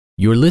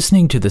You're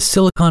listening to the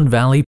Silicon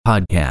Valley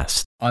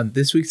Podcast. On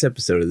this week's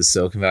episode of the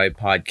Silicon Valley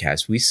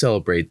Podcast, we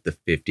celebrate the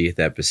 50th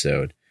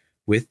episode.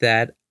 With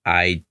that,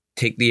 I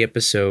take the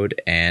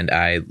episode and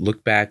I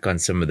look back on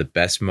some of the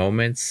best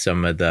moments,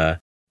 some of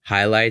the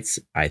highlights.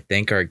 I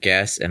thank our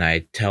guests and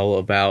I tell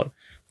about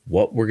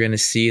what we're going to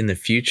see in the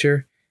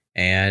future.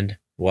 And,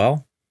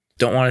 well,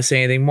 don't want to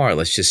say anything more.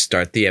 Let's just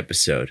start the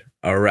episode.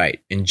 All right,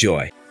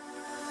 enjoy.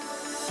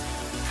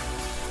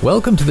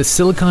 Welcome to the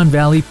Silicon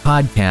Valley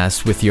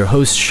Podcast with your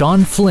host,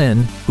 Shawn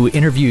Flynn, who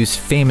interviews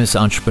famous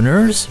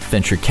entrepreneurs,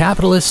 venture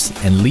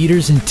capitalists, and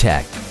leaders in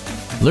tech.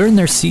 Learn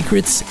their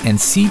secrets and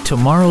see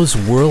tomorrow's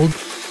world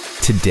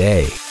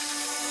today.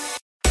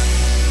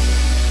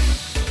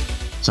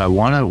 So I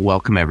want to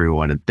welcome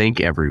everyone and thank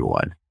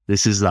everyone.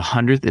 This is the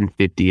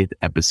 150th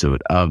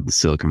episode of the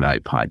Silicon Valley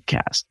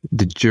Podcast.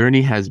 The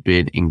journey has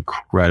been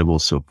incredible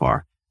so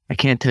far. I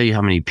can't tell you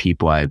how many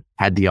people I've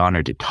had the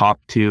honor to talk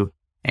to.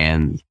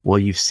 And well,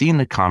 you've seen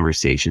the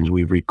conversations,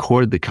 we've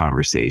recorded the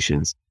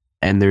conversations,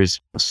 and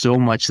there's so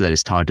much that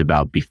is talked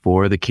about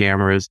before the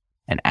cameras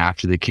and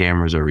after the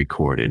cameras are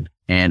recorded.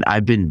 And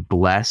I've been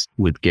blessed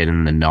with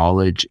getting the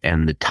knowledge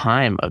and the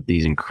time of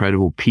these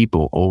incredible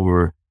people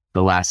over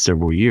the last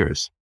several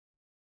years.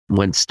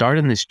 When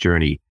starting this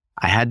journey,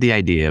 I had the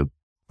idea of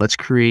let's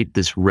create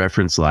this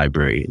reference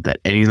library that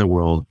any in the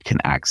world can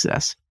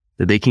access,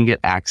 that they can get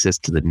access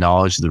to the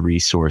knowledge, the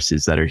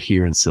resources that are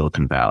here in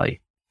Silicon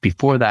Valley.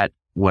 Before that,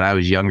 when I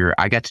was younger,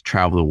 I got to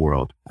travel the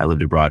world. I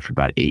lived abroad for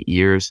about 8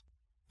 years.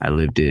 I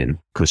lived in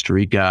Costa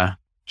Rica,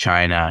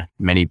 China,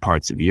 many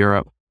parts of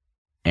Europe,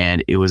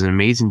 and it was an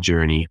amazing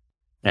journey.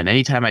 And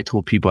anytime I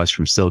told people I was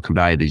from Silicon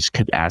Valley, they just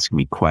kept asking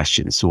me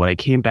questions. So when I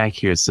came back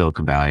here at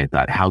Silicon Valley, I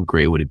thought, how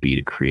great would it be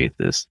to create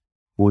this?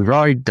 Well, we've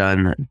already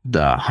done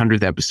the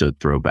 100th episode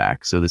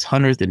throwback. So this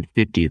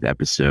 150th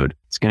episode,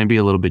 it's going to be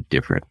a little bit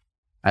different.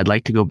 I'd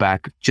like to go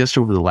back just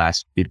over the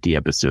last 50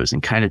 episodes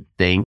and kind of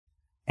think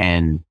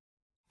and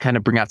kind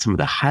of bring out some of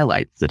the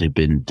highlights that have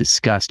been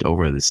discussed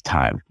over this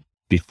time.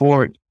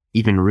 Before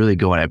even really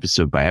going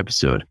episode by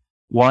episode,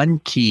 one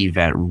key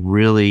event I'm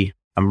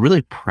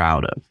really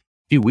proud of. A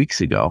few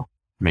weeks ago,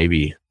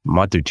 maybe a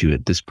month or two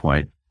at this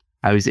point,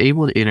 I was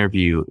able to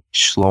interview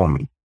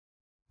Shlomi,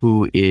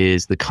 who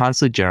is the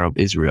Consulate General of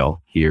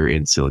Israel here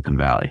in Silicon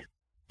Valley.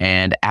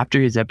 And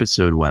after his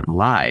episode went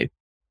live,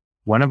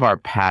 one of our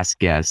past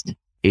guests,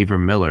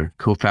 Avram Miller,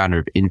 co-founder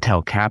of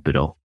Intel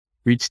Capital,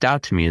 reached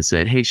out to me and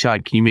said, hey,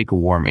 Shawn, can you make a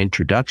warm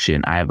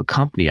introduction? I have a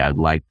company I'd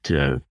like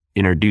to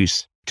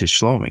introduce to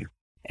Shlomi.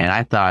 And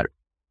I thought,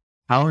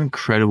 how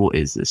incredible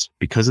is this?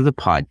 Because of the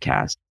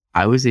podcast,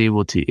 I was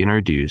able to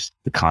introduce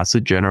the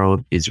Consulate General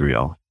of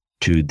Israel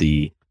to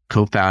the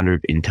co-founder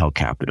of Intel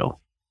Capital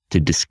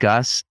to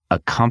discuss a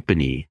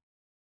company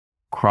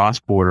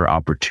cross-border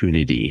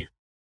opportunity.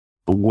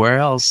 But where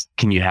else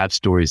can you have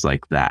stories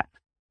like that?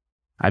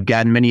 I've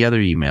gotten many other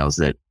emails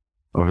that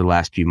over the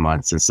last few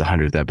months since the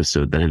 100th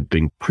episode that have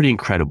been pretty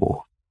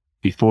incredible.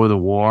 Before the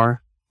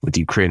war with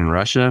Ukraine and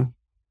Russia,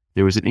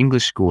 there was an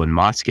English school in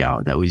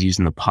Moscow that was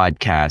using the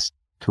podcast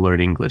to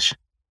learn English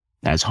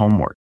as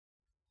homework,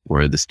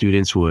 where the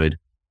students would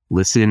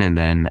listen and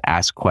then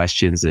ask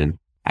questions. And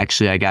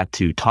actually, I got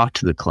to talk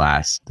to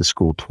the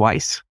school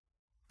twice.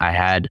 I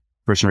had a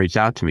person reach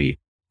out to me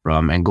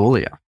from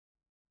Angola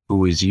who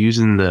was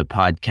using the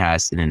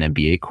podcast in an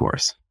MBA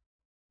course.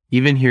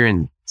 Even here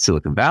in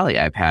Silicon Valley,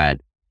 I've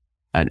had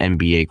an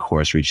MBA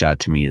course reach out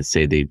to me and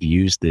say they've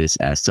used this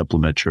as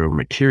supplementary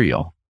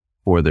material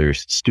for their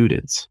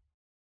students.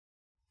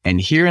 And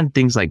hearing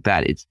things like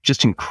that, it's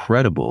just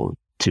incredible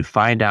to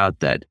find out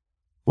that,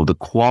 well, the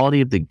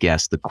quality of the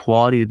guests, the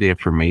quality of the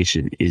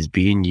information is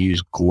being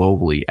used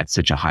globally at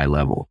such a high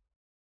level.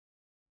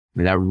 I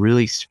mean, that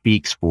really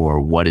speaks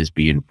for what is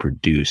being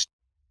produced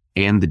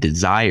and the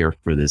desire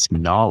for this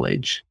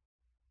knowledge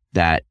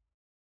that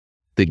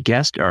the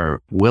guests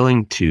are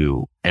willing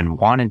to and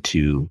wanting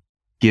to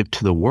give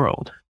to the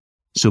world.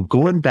 So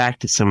going back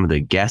to some of the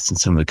guests and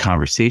some of the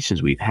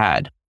conversations we've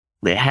had,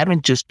 they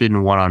haven't just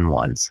been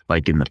one-on-ones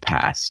like in the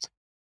past.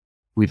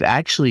 We've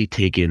actually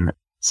taken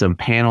some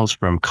panels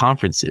from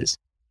conferences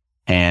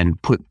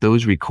and put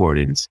those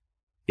recordings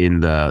in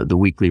the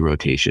weekly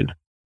rotation.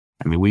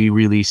 I mean, we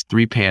released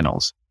 3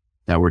 panels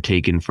that were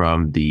taken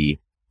from the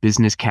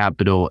Business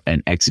Capital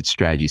and Exit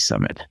Strategy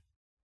Summit.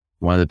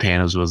 One of the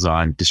panels was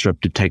on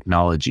disruptive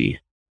technology,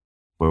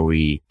 where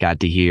we got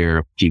to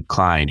hear Jeep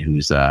Klein,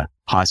 who's a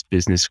Haas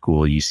Business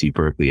School, UC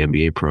Berkeley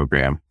MBA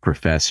program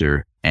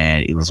professor,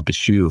 and Elizabeth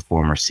Xu,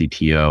 former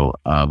CTO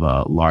of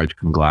a large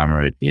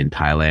conglomerate in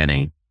Thailand,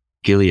 and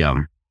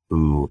Gilliam,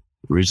 who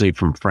originally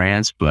from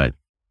France, but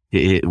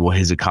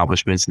his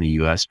accomplishments in the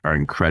US are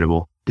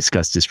incredible,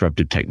 discuss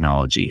disruptive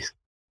technologies.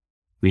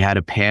 We had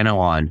a panel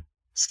on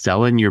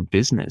selling your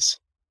business,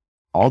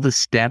 all the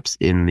steps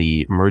in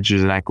the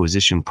mergers and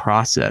acquisition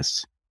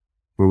process,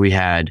 where we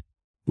had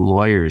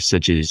lawyers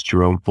such as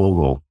Jerome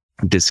Fogel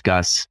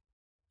discuss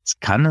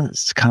kind of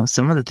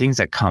some of the things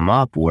that come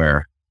up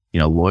where,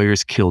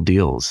 lawyers kill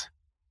deals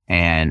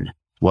and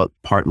what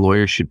part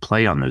lawyers should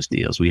play on those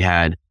deals. We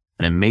had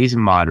an amazing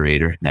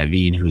moderator,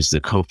 Naveen, who's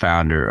the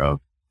co-founder of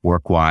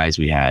WorkWise.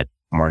 We had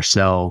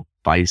Marcel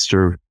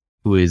Beister,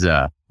 who is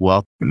a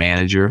wealth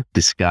manager,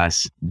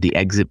 discuss the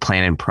exit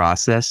plan and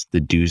process, the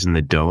do's and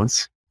the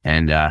don'ts.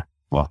 And I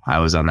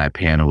was on that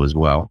panel as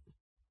well.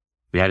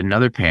 We had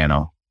another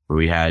panel where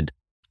we had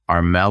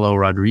Armelo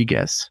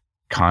Rodriguez,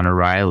 Connor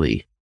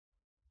Riley,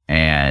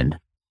 and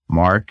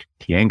Mark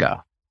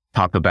Tienga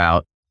talk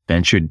about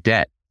venture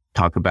debt,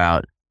 talk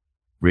about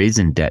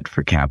raising debt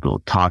for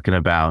capital, talking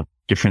about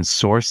different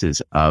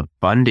sources of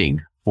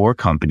funding for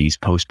companies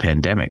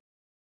post-pandemic.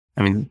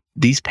 I mean,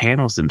 these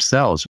panels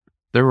themselves,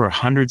 there were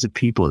hundreds of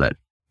people that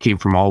came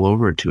from all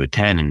over to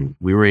attend, and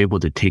we were able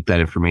to take that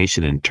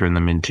information and turn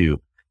them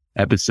into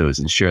episodes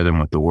and share them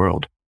with the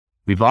world.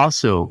 We've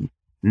also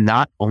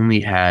not only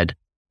had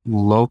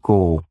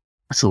local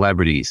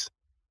celebrities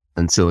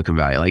in Silicon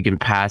Valley, like in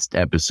past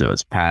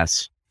episodes,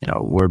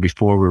 where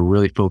before we were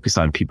really focused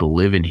on people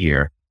living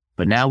here,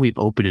 but now we've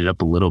opened it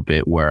up a little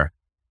bit where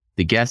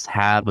the guests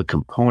have a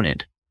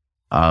component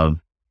of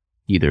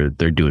either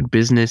they're doing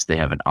business, they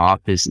have an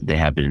office, they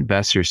have an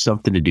investor,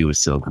 something to do with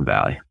Silicon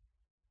Valley.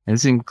 And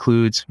this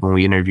includes when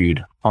we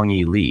interviewed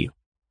Hong-Yi Lee,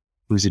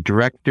 who's a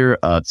director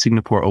of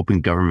Singapore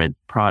Open Government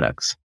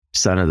Products,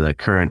 son of the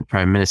current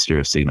Prime Minister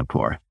of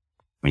Singapore.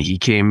 When he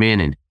came in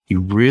and he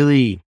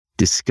really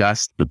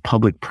discussed the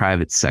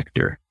public-private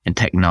sector and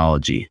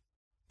technology.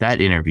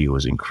 That interview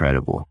was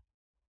incredible.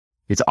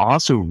 It's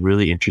also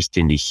really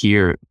interesting to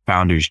hear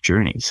founders'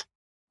 journeys.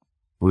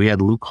 We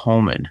had Luke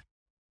Holman,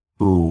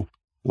 who,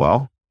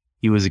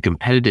 he was a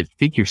competitive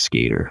figure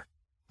skater,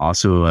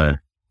 also an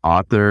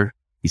author.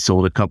 He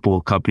sold a couple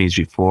of companies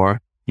before, and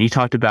he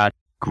talked about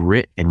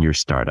grit in your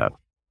startup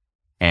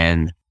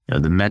and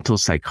the mental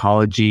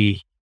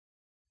psychology.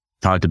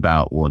 Talked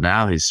about,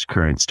 now his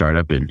current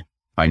startup and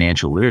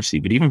financial literacy,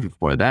 but even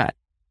before that,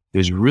 it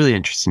was really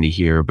interesting to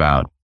hear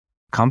about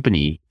a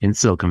company in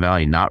Silicon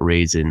Valley not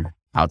raising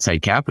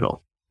outside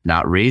capital,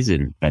 not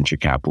raising venture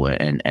capital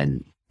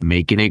and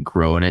making it,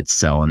 growing it,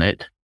 selling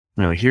it.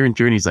 Hearing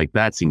journeys like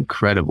that's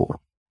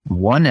incredible.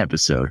 One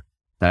episode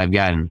that I've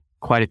gotten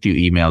quite a few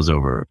emails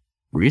over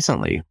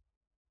recently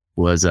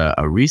was a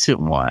recent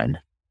one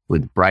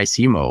with Bryce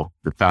Emo,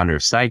 the founder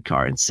of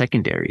Sidecar and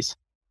Secondaries.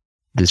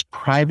 This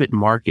private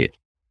market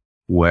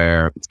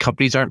where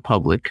companies aren't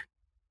public,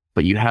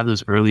 but you have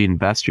those early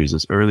investors,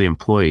 those early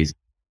employees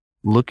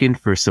looking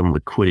for some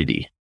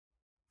liquidity.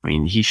 I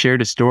mean, he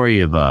shared a story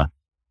of a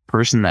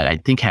person that I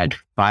think had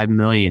 5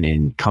 million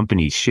in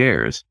company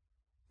shares,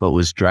 but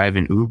was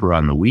driving Uber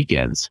on the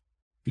weekends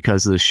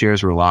because those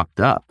shares were locked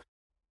up.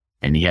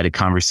 And he had a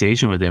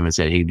conversation with him and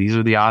said, hey, these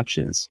are the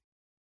options.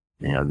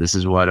 This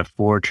is what a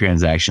forward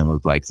transaction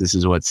looked like. This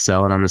is what's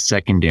selling on the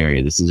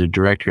secondary. This is a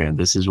direct trend.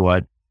 This is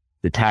what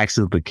the tax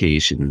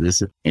implication,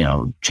 this,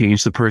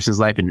 changed the person's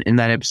life. And in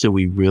that episode,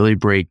 we really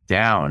break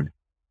down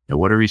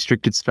what are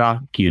restricted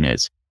stock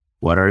units?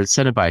 What are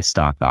incentivized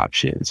stock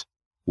options?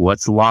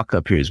 What's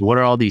lockup periods? What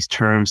are all these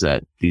terms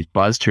these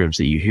buzz terms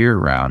that you hear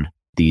around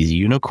these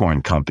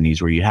unicorn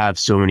companies where you have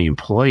so many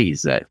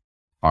employees that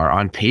are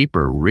on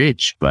paper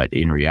rich, but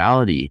in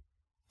reality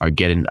are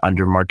getting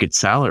under market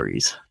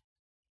salaries?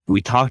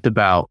 We talked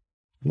about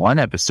one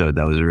episode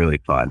that was really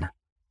fun,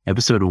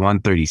 episode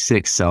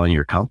 136, Selling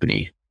Your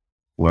Company,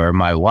 where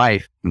my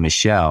wife,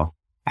 Michelle,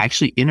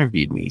 actually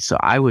interviewed me. So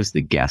I was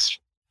the guest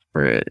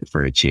for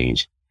a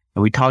change.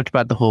 And we talked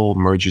about the whole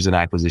mergers and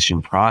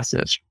acquisition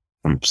process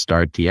from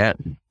start to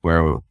end,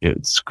 where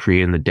it's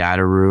creating the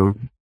data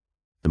room,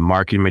 the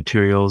marketing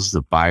materials,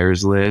 the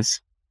buyer's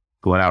list,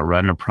 going out,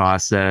 running a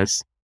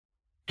process,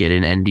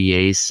 getting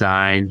NDAs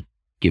signed,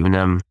 giving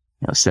them,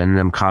 sending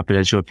them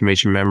confidential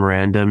information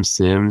memorandums,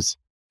 SIMs,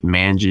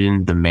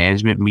 managing the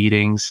management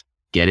meetings,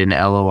 getting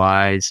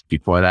LOIs,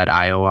 before that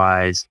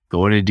IOIs,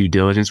 going to due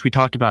diligence. We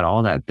talked about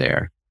all that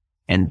there.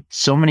 And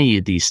so many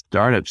of these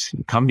startups,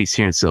 companies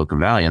here in Silicon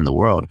Valley and the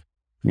world,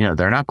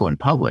 they're not going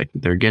public.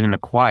 They're getting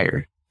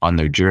acquired on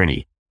their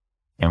journey.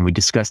 And we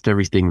discussed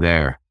everything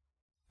there.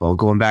 Well,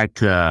 going back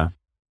to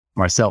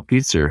Marcel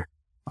Pizzer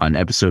on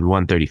episode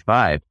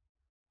 135,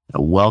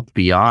 a wealth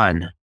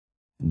beyond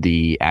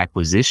the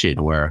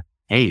acquisition where,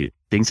 hey,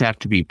 things have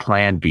to be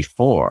planned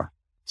before.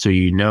 So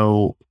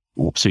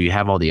so you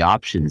have all the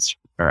options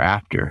or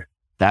after.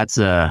 That's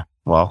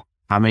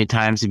how many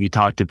times have you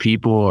talked to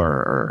people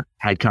or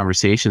had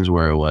conversations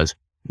where it was,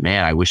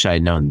 man, I wish I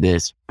had known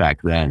this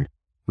back then.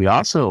 We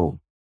also,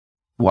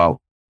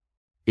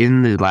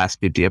 in the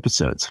last 50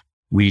 episodes,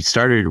 we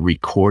started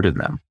recording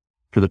them.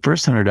 For the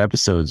first 100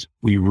 episodes,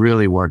 we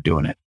really weren't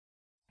doing it.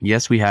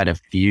 Yes, we had a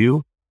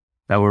few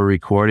that were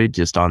recorded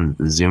just on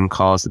the Zoom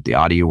calls that the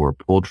audio were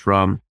pulled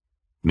from.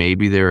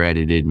 Maybe they were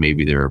edited,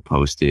 maybe they were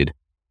posted.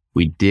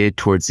 We did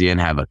towards the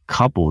end have a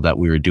couple that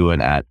we were doing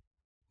at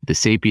the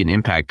Sapien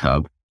Impact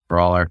Hub for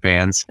all our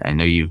fans. I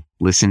know you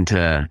listened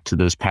to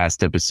those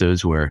past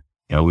episodes where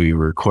we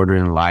recorded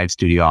in a live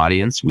studio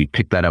audience. We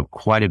picked that up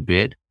quite a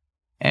bit,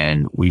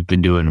 and we've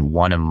been doing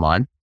one a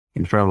month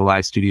in front of a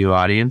live studio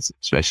audience,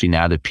 especially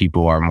now that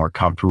people are more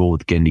comfortable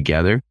with getting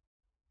together.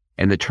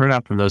 And the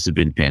turnout from those have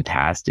been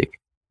fantastic.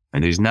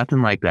 And there's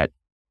nothing like that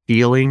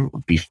feeling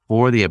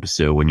before the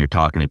episode when you're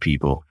talking to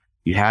people.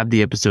 You have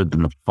the episode,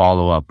 then the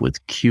follow up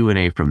with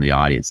Q&A from the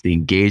audience, the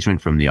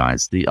engagement from the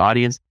audience. The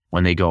audience,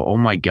 when they go, oh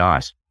my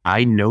gosh,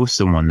 I know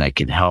someone that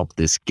can help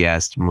this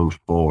guest move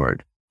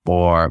forward.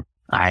 Or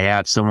I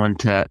have someone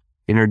to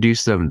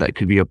introduce them that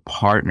could be a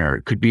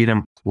partner, could be an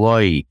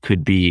employee,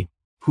 could be,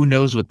 who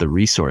knows what the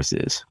resource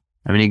is.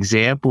 I mean,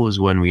 example is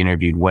when we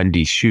interviewed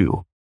Wendy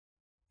Xu,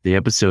 the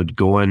episode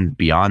Going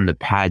Beyond the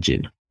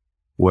Pageant,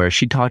 where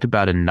she talked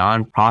about a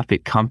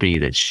nonprofit company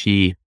that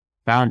she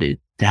founded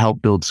to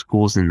help build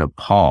schools in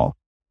Nepal.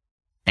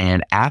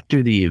 And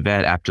after the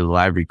event, after the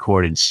live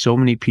recording, so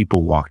many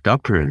people walked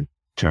up to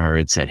her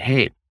and said,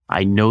 hey,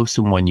 I know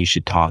someone you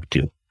should talk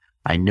to.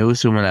 I know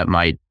someone that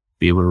might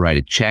be able to write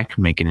a check,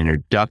 make an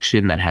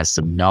introduction, that has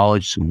some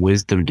knowledge, some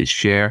wisdom to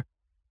share.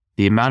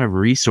 The amount of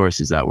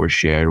resources that were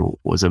shared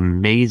was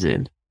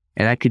amazing.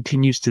 And that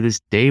continues to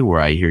this day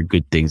where I hear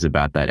good things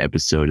about that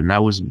episode. And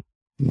that was,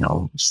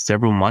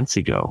 several months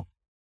ago.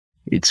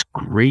 It's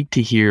great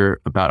to hear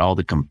about all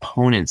the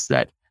components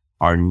that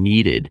are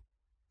needed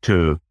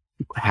to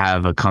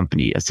have a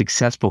company, a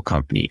successful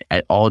company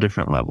at all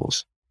different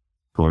levels.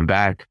 Going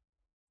back,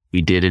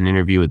 we did an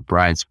interview with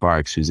Brian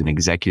Sparks, who's an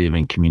executive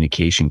and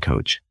communication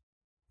coach,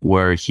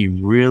 where he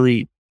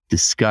really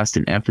discussed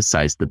and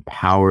emphasized the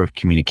power of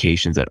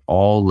communications at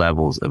all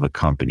levels of a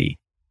company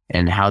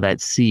and how that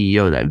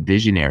CEO, that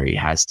visionary,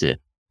 has to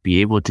be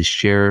able to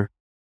share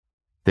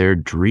their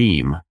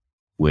dream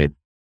with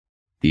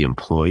the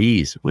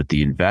employees, with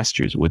the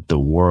investors, with the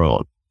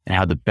world, and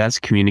how the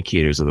best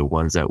communicators are the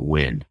ones that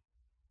win.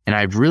 And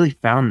I've really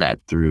found that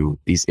through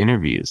these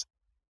interviews.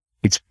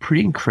 It's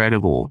pretty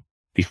incredible.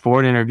 Before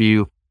an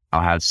interview,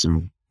 I'll have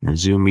some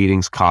Zoom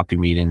meetings, coffee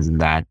meetings, and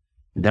that.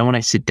 And then when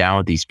I sit down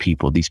with these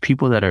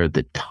people that are at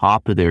the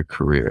top of their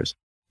careers,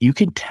 you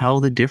can tell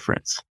the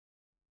difference.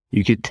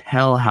 You could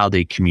tell how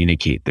they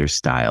communicate their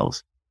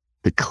styles,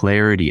 the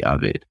clarity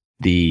of it,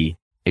 the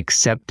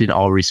accepting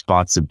all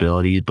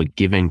responsibilities, but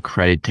giving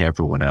credit to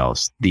everyone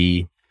else,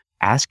 the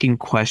asking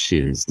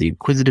questions, the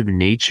inquisitive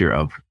nature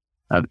of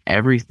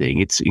everything.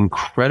 It's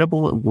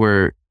incredible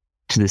where,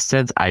 to the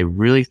sense, I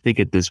really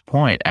think at this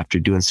point, after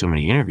doing so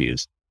many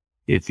interviews,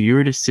 if you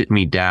were to sit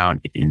me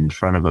down in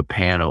front of a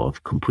panel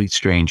of complete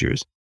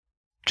strangers,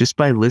 just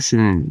by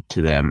listening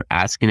to them,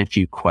 asking a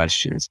few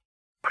questions,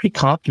 pretty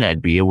confident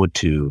I'd be able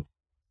to,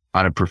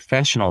 on a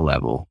professional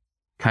level,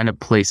 kind of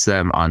place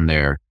them on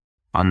their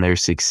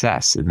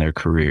success in their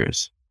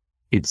careers.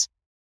 It's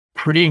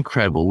pretty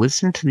incredible.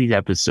 Listen to these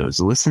episodes,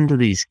 listen to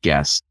these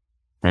guests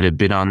that have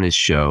been on this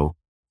show,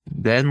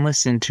 then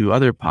listen to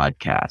other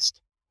podcasts,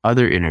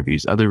 other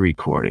interviews, other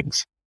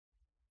recordings,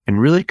 and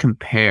really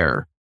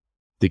compare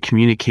the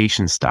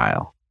communication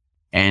style.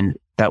 And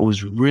that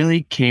was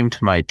really came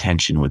to my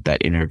attention with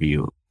that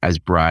interview as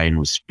Brian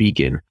was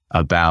speaking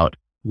about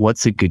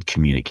what's a good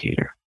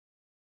communicator.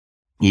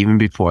 Even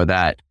before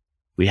that,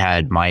 we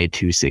had Maya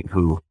Tusing,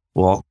 who,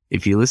 well,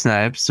 if you listen to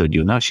that episode,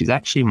 you'll know she's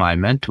actually my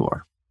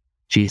mentor.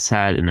 She's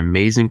had an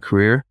amazing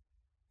career.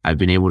 I've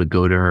been able to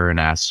go to her and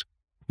ask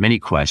many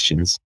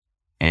questions,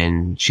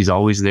 and she's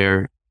always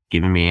there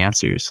giving me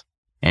answers.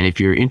 And if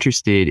you're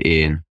interested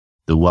in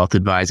the Wealth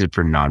Advisor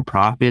for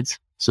Nonprofits,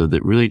 so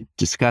that really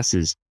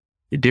discusses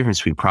the difference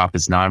between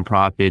profits,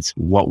 nonprofits,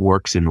 what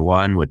works in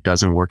one, what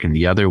doesn't work in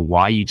the other,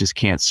 why you just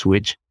can't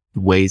switch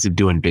ways of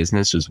doing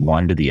business as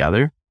one to the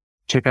other,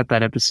 check out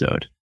that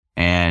episode.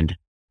 And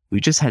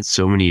we just had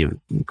so many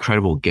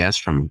incredible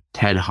guests, from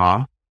Ted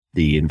Ha,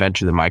 the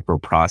inventor of the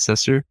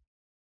microprocessor.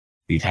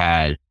 We've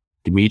had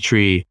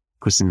Dmitry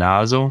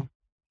Kusinazov,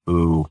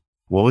 who,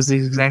 what was the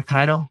exact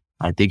title?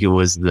 I think it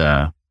was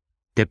the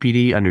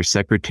Deputy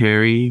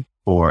Undersecretary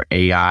for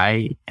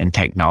AI and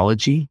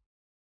Technology,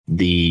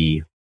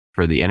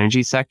 for the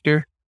energy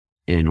sector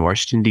in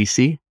Washington,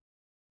 D.C.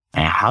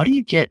 And how do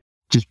you get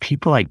just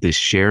people like this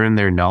sharing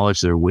their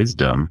knowledge, their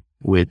wisdom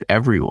with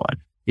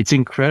everyone? It's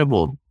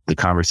incredible, the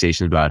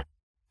conversations about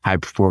high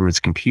performance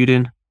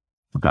computing,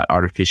 about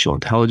artificial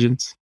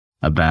intelligence,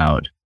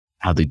 about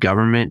how the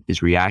government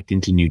is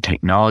reacting to new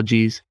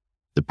technologies,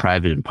 the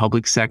private and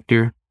public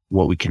sector,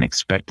 what we can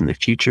expect in the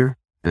future,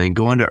 and then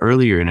go into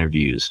earlier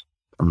interviews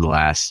from the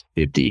last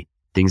 50,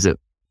 things that,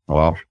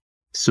 well,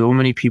 so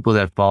many people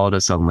that followed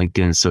us on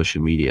LinkedIn and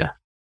social media,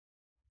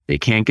 they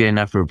can't get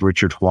enough of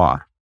Richard Hua,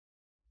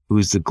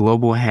 who's the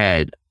global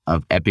head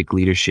of Epic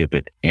Leadership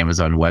at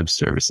Amazon Web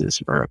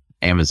Services, or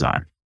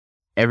Amazon.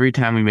 Every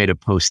time we made a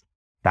post,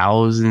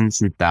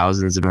 thousands and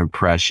thousands of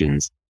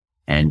impressions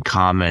and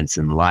comments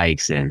and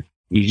likes, and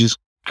you just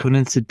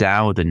couldn't sit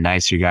down with a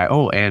nicer guy.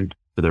 Oh, and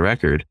for the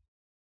record, I'm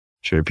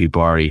sure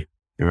people already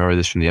remember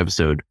this from the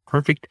episode,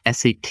 perfect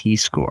SAT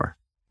score,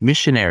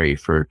 missionary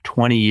for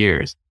 20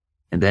 years,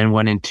 and then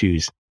went into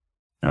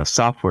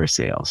software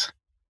sales.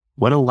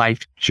 What a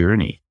life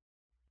journey.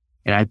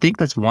 And I think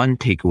that's one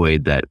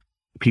takeaway that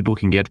people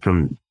can get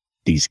from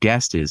these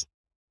guests is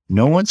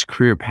no one's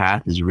career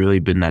path has really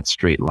been that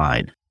straight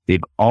line.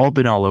 They've all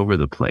been all over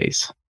the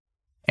place.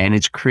 And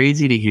it's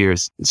crazy to hear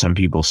some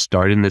people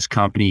start in this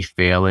company,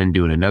 failing,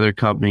 doing another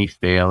company,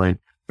 failing,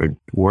 or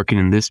working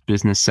in this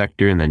business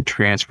sector and then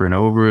transferring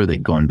over,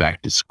 then going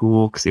back to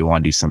school because they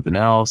want to do something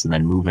else, and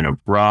then moving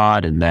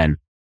abroad. And then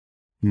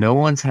no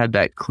one's had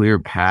that clear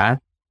path.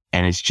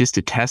 And it's just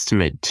a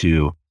testament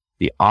to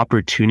the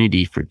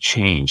opportunity for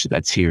change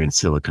that's here in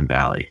Silicon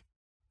Valley.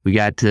 We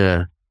got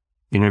to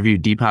interview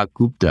Deepak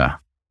Gupta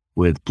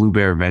with Blue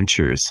Bear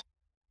Ventures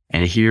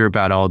and hear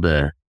about all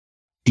the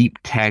deep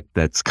tech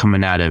that's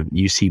coming out of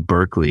UC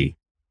Berkeley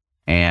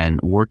and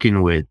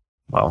working with,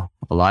 well,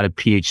 a lot of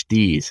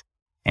PhDs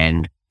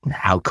and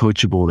how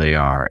coachable they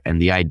are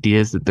and the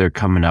ideas that they're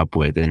coming up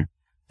with, and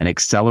an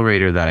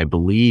accelerator that I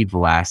believe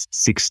lasts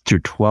 6 to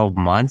 12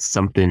 months,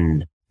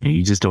 something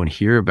you just don't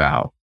hear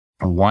about.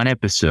 One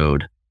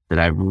episode that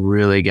I've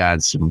really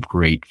got some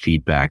great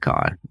feedback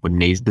on with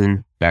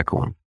Nathan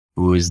Beckham,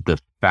 who is the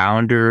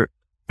founder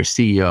or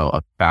CEO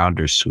of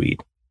Founder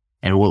Suite.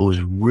 And what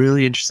was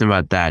really interesting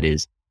about that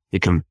is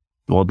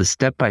the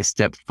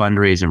step-by-step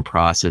fundraising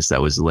process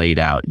that was laid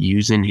out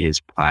using his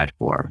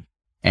platform,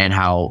 and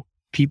how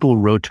people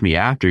wrote to me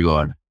after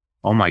going,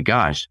 oh my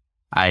gosh,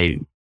 I've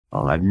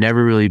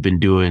never really been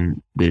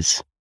doing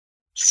this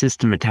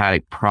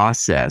systematic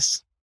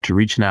process to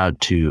reaching out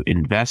to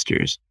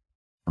investors.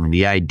 I mean,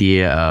 the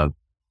idea of,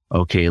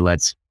 okay,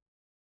 let's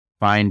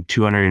find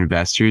 200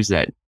 investors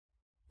that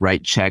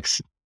write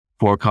checks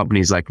for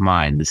companies like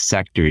mine, the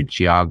sector,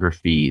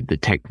 geography, the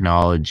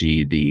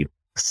technology, the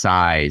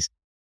size,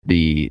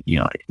 the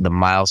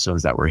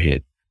milestones that were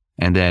hit,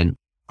 and then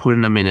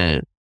putting them in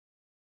a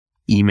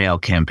email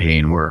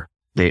campaign where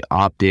they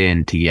opt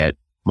in to get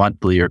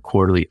monthly or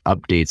quarterly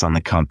updates on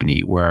the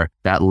company, where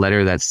that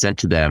letter that's sent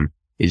to them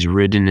is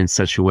written in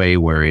such a way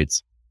where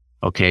it's,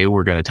 okay,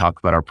 we're going to talk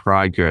about our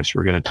progress.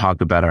 We're going to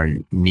talk about our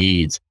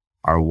needs,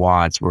 our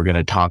wants. We're going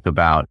to talk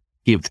about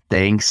give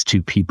thanks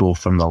to people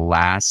from the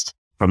last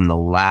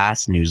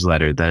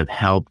newsletter that have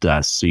helped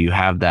us. So you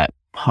have that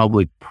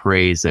public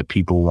praise that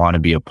people want to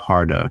be a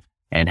part of,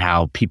 and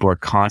how people are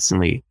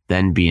constantly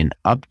then being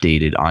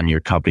updated on your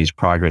company's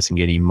progress and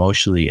getting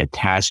emotionally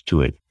attached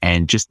to it.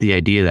 And just the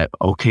idea that,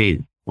 okay,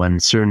 when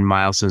certain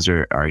milestones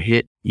are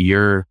hit,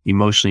 you're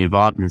emotionally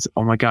involved and it's,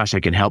 oh my gosh, I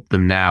can help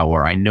them now,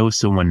 or I know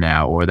someone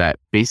now, or that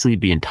basically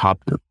being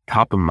top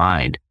of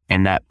mind.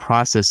 And that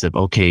process of,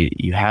 okay,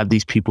 you have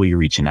these people you're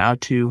reaching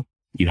out to,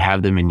 you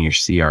have them in your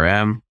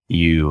CRM,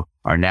 you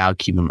are now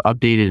keeping them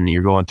updated, and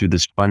you're going through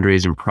this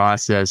fundraising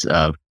process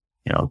of,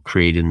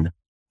 creating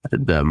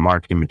the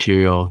marketing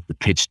material, the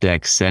pitch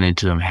deck, sending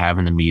to them,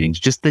 having the meetings,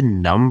 just the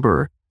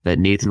number that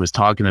Nathan was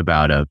talking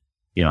about of,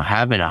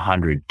 having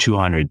 100,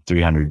 200,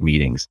 300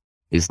 meetings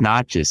is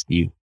not just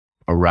you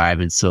arrive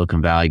in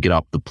Silicon Valley, get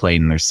off the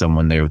plane, and there's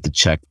someone there with the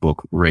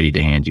checkbook ready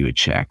to hand you a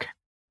check.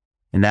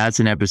 And that's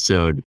an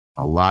episode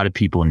a lot of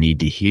people need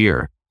to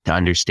hear to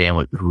understand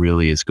what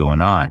really is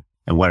going on.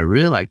 And what I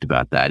really liked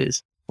about that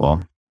is,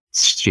 well,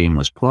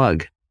 shameless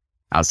plug,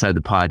 outside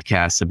the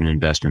podcast, I'm an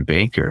investment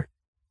banker,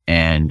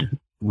 and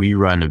we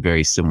run a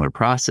very similar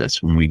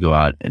process when we go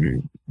out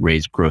and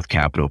raise growth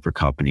capital for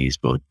companies,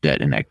 both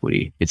debt and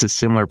equity. It's a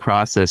similar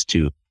process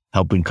to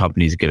helping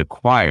companies get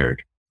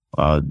acquired.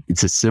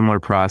 It's a similar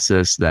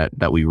process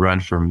that we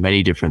run for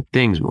many different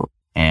things.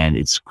 And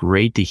it's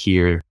great to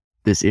hear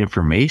this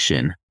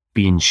information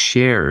being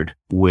shared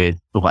with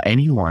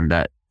anyone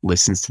that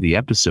listens to the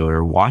episode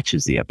or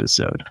watches the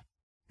episode.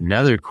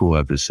 Another cool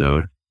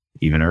episode,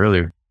 even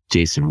earlier,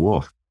 Jason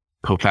Wolf,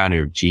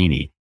 co-founder of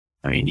Genie.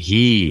 I mean,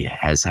 he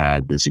has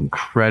had this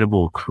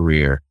incredible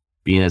career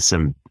being at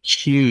some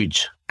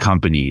huge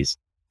companies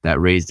that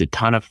raised a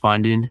ton of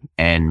funding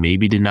and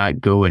maybe did not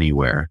go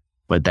anywhere.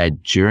 But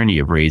that journey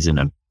of raising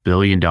 $1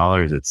 billion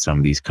at some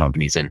of these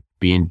companies and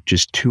being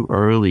just too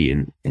early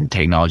in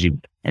technology,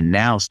 and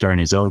now starting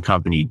his own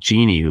company,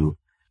 Genie, who,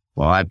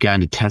 well, I've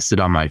gotten to test it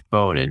on my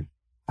phone. And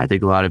I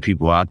think a lot of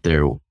people out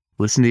there will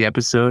listen to the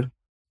episode,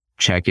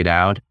 check it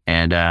out,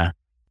 and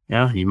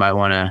you might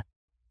want to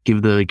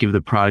give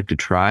the product a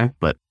try.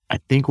 But I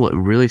think what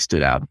really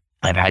stood out,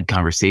 I've had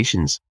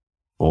conversations.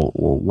 Well,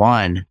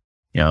 one,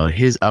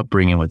 his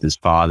upbringing with his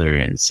father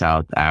in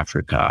South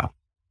Africa,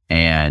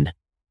 and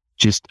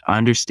just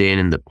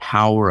understanding the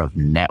power of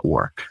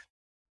network.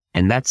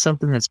 And that's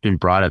something that's been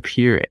brought up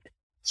here.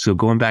 So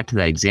going back to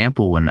that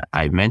example, when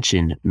I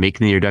mentioned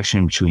making the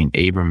introduction between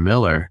Abram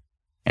Miller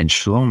and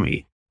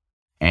Shlomi,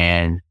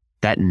 and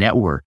that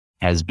network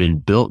has been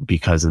built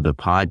because of the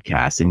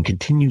podcast and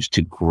continues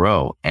to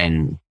grow.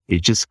 And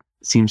it just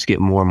seems to get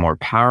more and more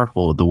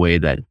powerful the way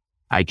that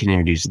I can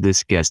introduce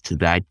this guest to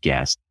that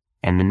guest.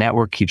 And the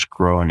network keeps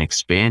growing,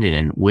 expanding.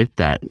 And with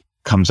that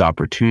comes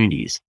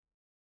opportunities.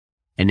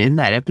 And in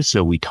that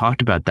episode, we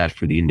talked about that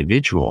for the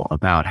individual,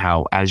 about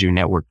how as your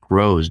network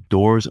grows,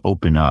 doors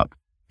open up.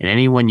 And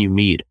anyone you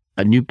meet,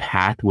 a new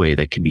pathway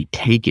that can be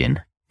taken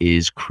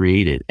is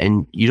created.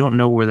 And you don't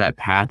know where that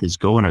path is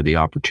going or the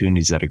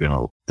opportunities that are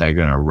going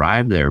to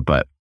arrive there.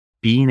 But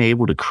being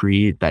able to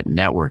create that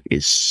network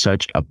is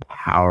such a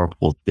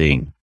powerful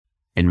thing.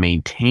 And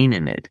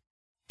maintaining it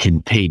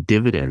can pay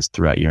dividends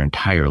throughout your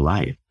entire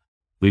life.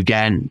 We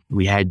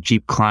had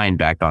Jeep Klein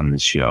back on the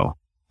show.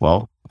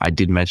 Well, I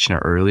did mention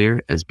her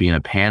earlier as being a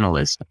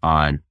panelist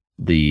on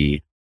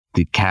the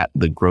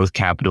Growth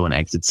Capital and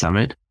Exit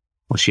Summit.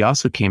 Well, she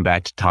also came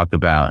back to talk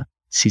about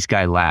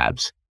C-Sky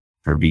Labs,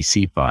 her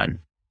VC fund,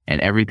 and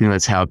everything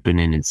that's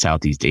happening in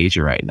Southeast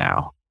Asia right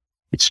now.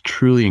 It's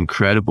truly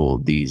incredible,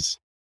 these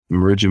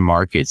emerging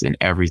markets and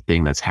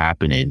everything that's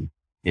happening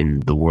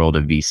in the world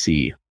of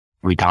VC.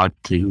 We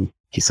talked to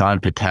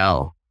Kisan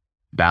Patel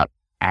about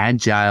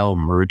agile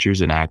mergers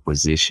and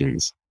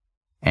acquisitions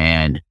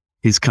and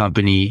his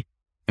company,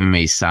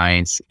 MMA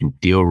Science and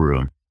Deal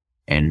Room,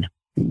 and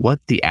what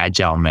the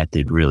agile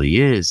method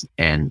really is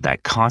and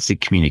that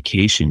constant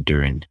communication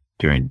during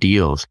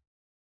deals.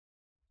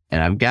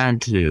 And I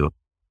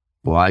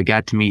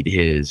got to meet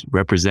his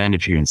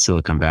representative here in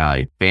Silicon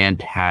Valley.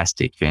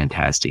 Fantastic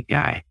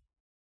guy.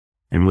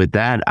 And with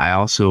that, I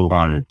also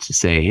wanted to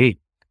say, hey,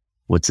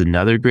 what's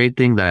another great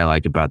thing that I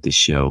like about this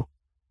show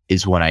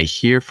is when I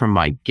hear from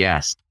my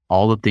guests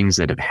all the things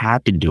that have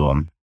happened to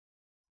them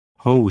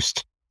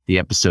post the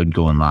episode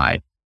going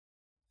live.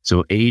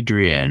 So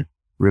Adrian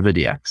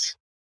Rivadex,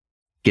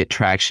 Get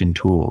Traction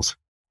Tools.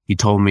 He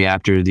told me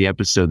after the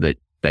episode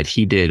that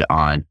he did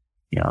on,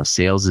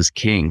 sales is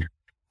king,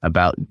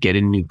 about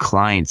getting new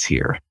clients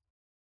here.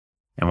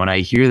 And when I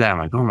hear that, I'm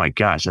like, oh my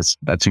gosh,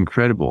 that's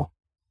incredible.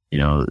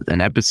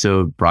 An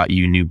episode brought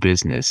you new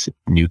business,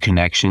 new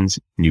connections,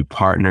 new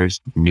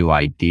partners, new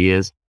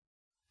ideas.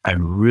 I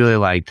really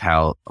liked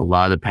how a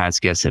lot of the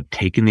past guests have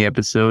taken the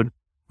episode,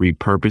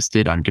 repurposed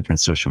it on different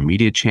social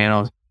media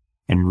channels,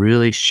 and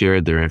really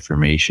shared their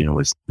information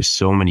with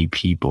so many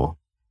people.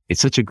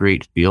 It's such a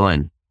great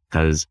feeling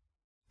because,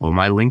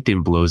 my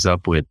LinkedIn blows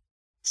up with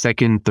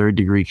second, third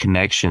degree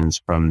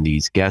connections from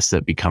these guests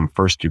that become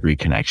first degree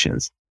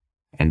connections.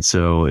 And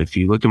so if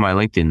you look at my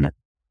LinkedIn,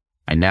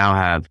 I now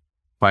have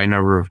quite a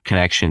number of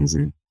connections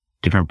in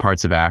different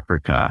parts of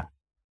Africa,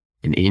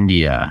 in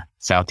India,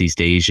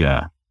 Southeast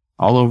Asia,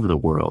 all over the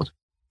world.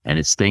 And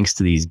it's thanks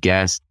to these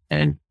guests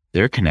and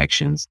their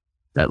connections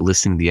that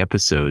listen to the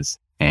episodes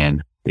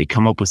and they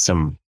come up with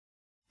some,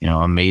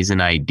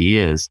 amazing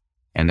ideas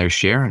and they're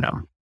sharing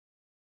them.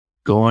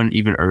 Going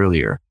even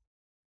earlier,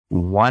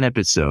 one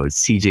episode,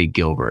 CJ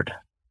Gilbert,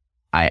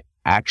 I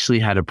actually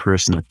had a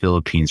person in the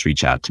Philippines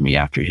reach out to me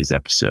after his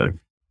episode,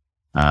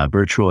 a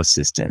virtual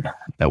assistant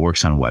that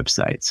works on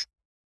websites.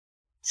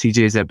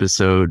 CJ's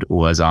episode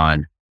was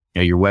on,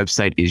 your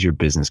website is your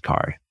business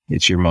card.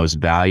 It's your most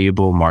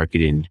valuable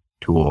marketing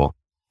tool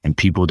and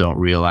people don't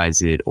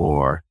realize it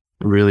or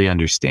really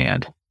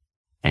understand.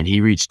 And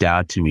he reached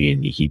out to me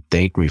and he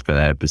thanked me for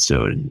that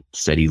episode and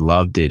said he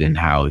loved it and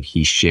how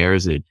he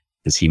shares it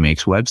as he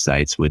makes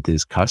websites with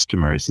his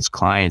customers, his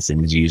clients,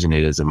 and is using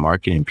it as a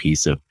marketing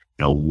piece of,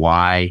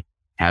 why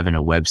having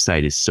a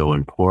website is so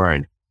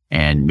important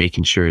and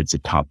making sure it's a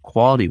top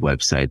quality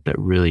website that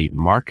really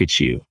markets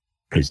you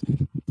because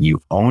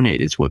you own it.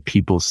 It's what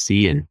people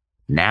see. And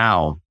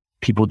now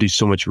people do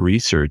so much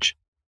research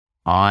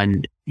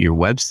on your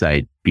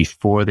website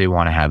before they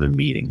want to have a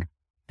meeting.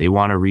 They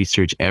want to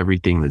research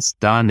everything that's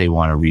done. They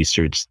want to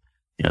research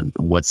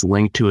what's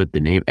linked to it, the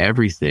name,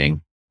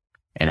 everything.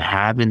 And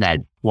having that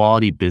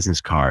quality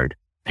business card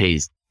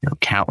pays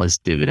countless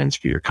dividends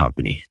for your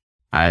company.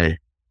 I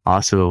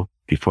also,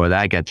 before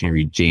that, I got to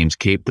read James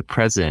Cape, the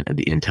president of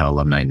the Intel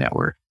Alumni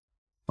Network.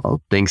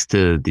 Well, thanks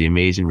to the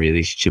amazing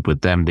relationship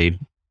with them, they've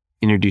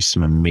introduced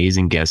some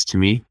amazing guests to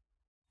me.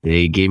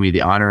 They gave me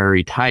the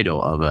honorary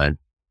title of an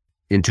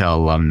Intel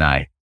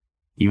alumni.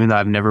 Even though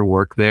I've never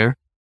worked there,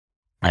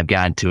 I've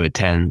gotten to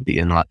attend the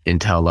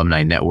Intel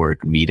Alumni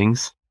Network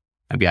meetings.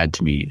 I've gotten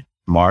to meet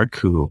Mark,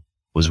 who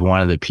was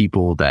one of the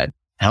people that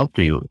helped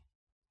me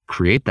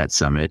create that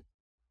summit.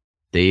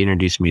 They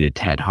introduced me to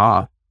Ted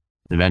Hoff,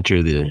 the inventor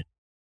of the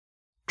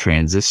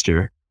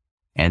transistor,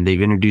 and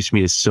they've introduced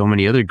me to so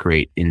many other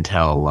great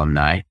Intel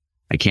alumni.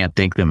 I can't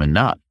thank them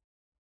enough.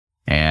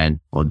 And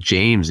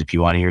James, if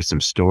you want to hear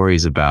some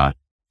stories about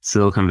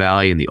Silicon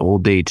Valley in the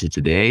old day to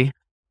today,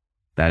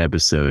 that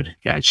episode,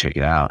 you gotta check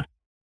it out.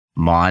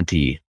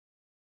 Monty,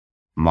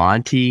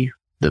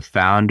 the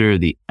founder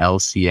of the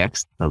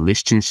LCX, the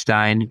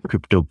Liechtenstein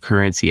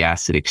Cryptocurrency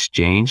Asset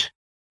Exchange.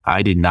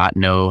 I did not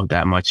know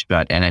that much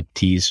about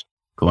NFTs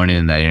going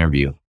into that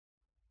interview.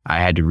 I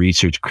had to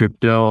research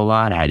crypto a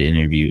lot. I had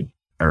to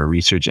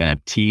research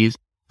NFTs.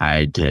 I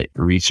had to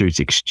research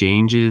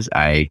exchanges.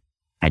 I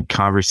had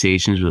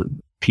conversations with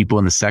people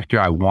in the sector.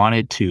 I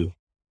wanted to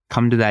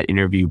come to that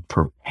interview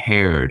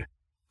prepared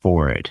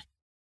for it.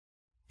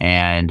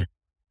 And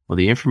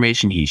the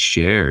information he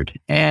shared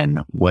and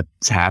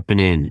what's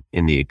happening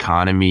in the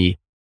economy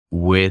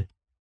with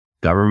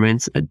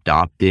governments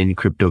adopting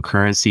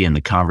cryptocurrency and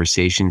the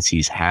conversations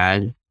he's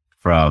had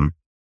from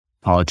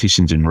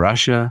politicians in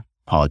Russia,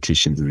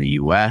 politicians in the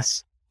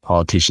US,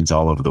 politicians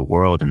all over the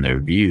world and their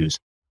views.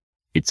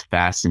 It's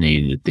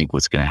fascinating to think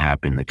what's going to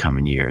happen in the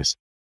coming years.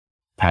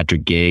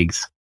 Patrick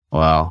Giggs,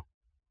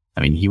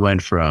 he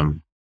went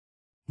from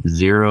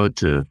 0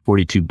 to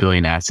 42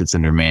 billion assets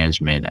under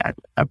management at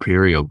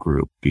Aperio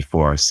Group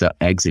before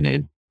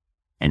exited.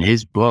 And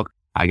his book,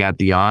 I got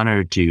the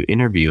honor to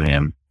interview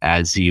him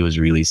as he was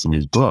releasing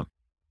his book.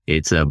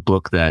 It's a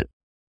book that,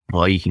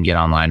 well, you can get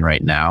online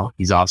right now.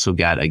 He's also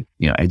got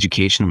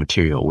educational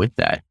material with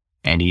that.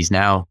 And he's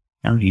now,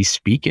 he's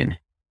speaking,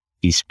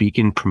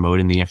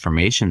 promoting the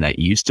information that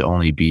used to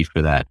only be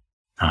for that.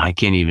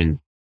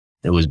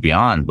 It was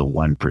beyond the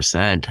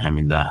 1%. I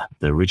mean,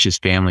 the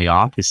richest family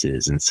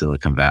offices in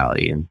Silicon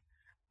Valley. And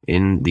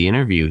in the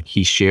interview,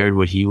 he shared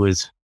what he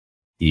was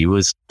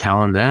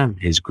telling them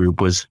his group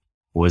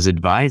was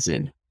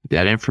advising.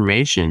 That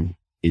information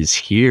is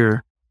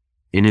here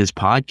in his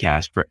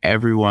podcast for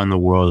everyone in the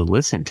world to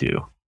listen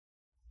to.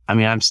 I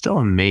mean, I'm still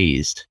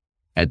amazed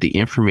at the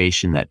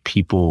information that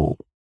people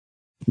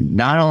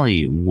not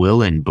only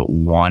willing, but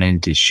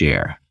wanting to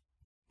share.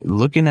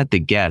 Looking at the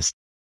guests,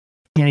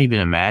 I can't even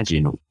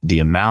imagine the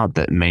amount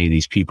that many of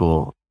these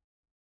people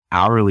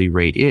hourly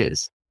rate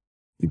is.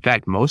 In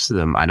fact, most of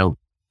them, I don't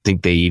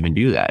think they even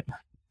do that.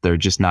 They're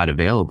just not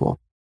available.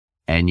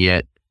 And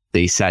yet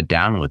they sat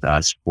down with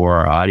us for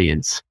our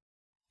audience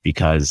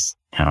because,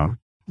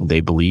 they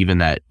believe in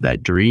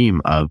that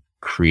dream of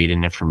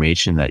creating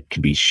information that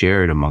can be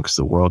shared amongst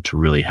the world to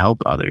really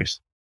help others.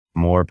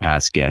 More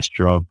past guests,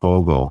 Jerome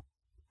Bogle,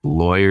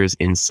 lawyers'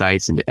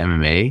 insights into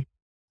MMA.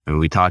 And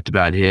we talked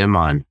about him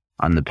on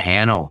the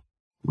panel,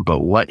 but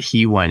what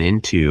he went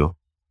into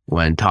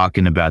when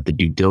talking about the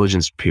due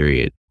diligence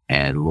period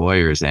and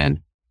lawyers and,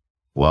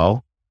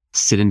 well,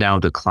 sitting down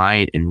with a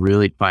client and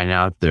really finding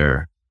out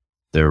their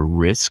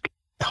risk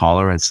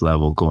tolerance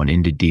level going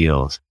into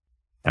deals.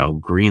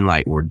 Green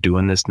light, we're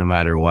doing this no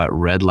matter what.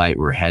 Red light,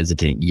 we're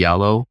hesitant.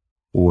 Yellow,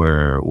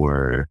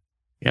 we're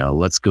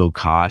let's go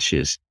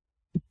cautious.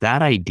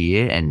 That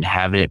idea and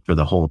having it for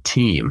the whole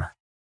team.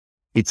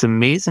 It's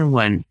amazing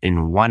when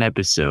in one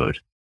episode,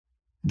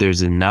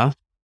 there's enough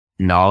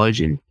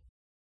knowledge in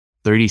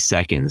 30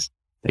 seconds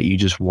that you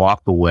just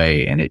walk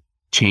away and it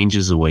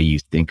changes the way you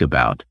think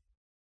about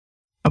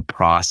a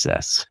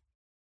process.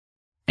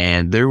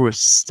 And there were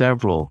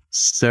several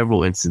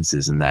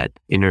instances in that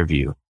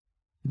interview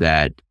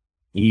that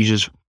you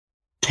just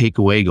take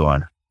away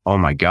going, oh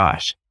my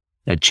gosh,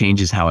 that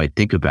changes how I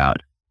think about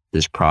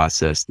this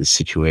process, this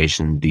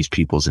situation, these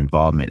people's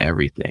involvement,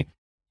 everything.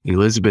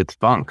 Elizabeth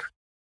Funk,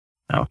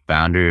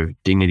 founder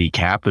of Dignity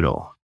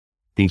Capital.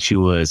 I think she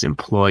was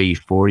employee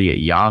 40 at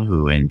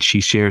Yahoo, and she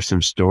shares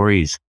some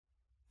stories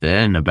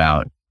then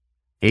about,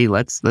 hey,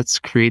 let's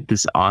create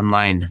this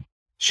online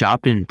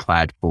shopping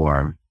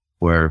platform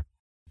where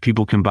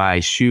people can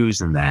buy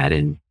shoes and that,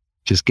 and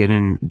just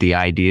getting the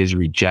ideas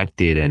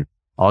rejected and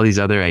all these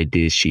other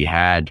ideas she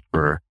had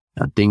for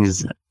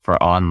things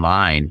for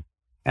online.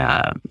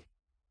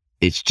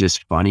 It's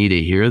just funny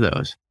to hear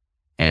those.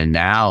 And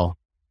now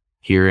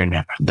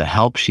hearing the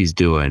help she's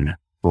doing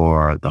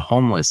for the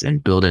homeless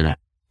and building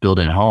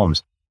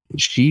homes,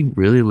 she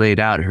really laid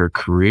out her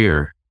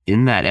career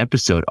in that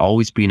episode,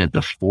 always being at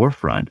the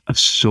forefront of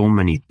so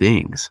many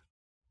things.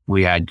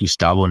 We had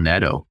Gustavo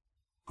Neto.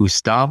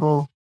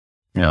 Gustavo,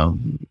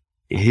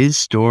 his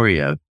story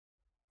of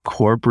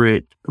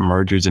corporate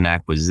mergers and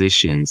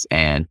acquisitions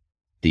and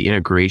the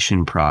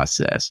integration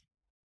process.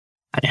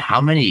 How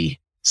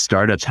many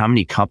startups, how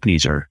many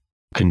companies are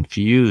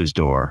confused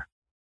or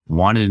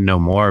wanted to know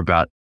more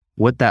about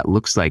what that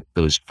looks like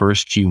those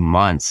first few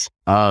months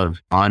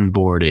of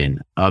onboarding,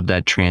 of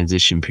that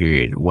transition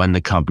period when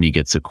the company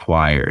gets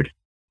acquired.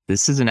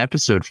 This is an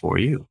episode for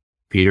you.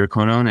 Peter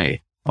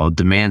Conone,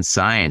 Demand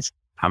Science.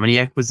 How many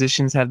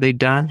acquisitions have they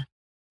done?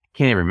 I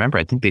can't even remember.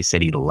 I think they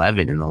said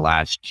 11 in the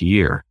last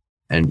year.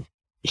 And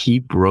he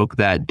broke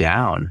that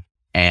down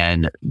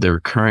and their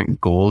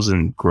current goals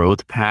and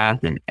growth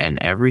path and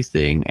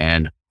everything.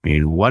 And I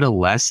mean, what a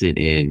lesson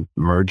in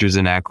mergers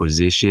and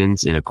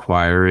acquisitions, in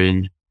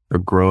acquiring or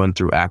growing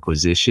through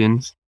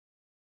acquisitions.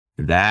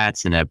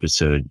 That's an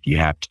episode you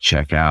have to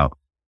check out.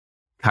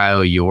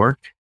 Kyle York,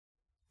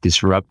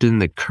 disrupting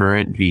the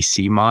current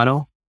VC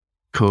model,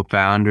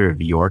 co-founder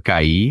of York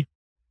IE.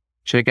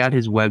 Check out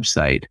his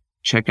website.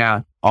 Check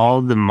out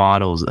all the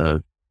models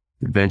of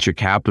the venture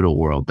capital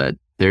world that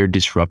they're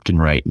disrupting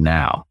right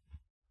now.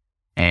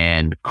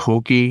 And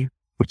Koki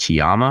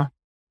Uchiyama,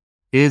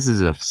 his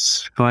is a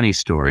funny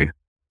story.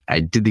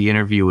 I did the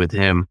interview with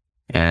him,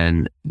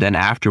 and then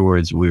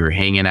afterwards we were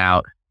hanging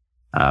out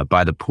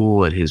by the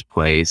pool at his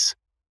place,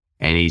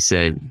 and he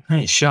said,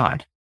 "Hey,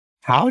 Shawn,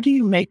 how do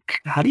you make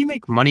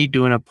money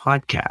doing a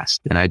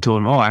podcast?" And I told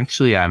him, "Oh,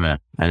 actually, I'm an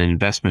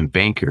investment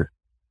banker."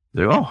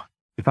 They're, "Oh,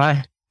 if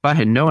I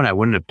had known, I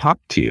wouldn't have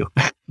talked to you."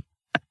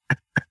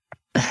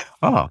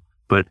 Oh,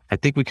 but I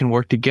think we can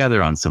work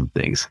together on some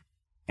things.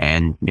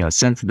 And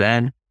since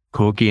then,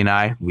 Koki and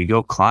I, we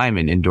go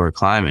climbing, indoor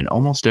climbing,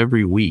 almost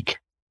every week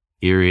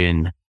here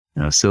in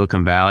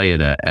Silicon Valley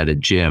at a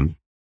gym.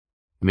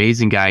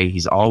 Amazing guy.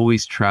 He's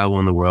always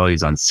traveling the world.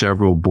 He's on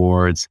several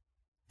boards.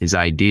 His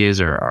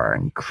ideas are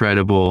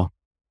incredible.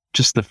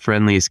 Just the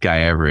friendliest guy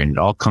ever. And it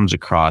all comes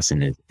across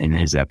in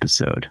his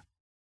episode.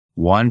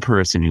 One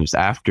person who's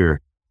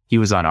after he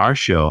was on our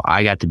show,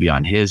 I got to be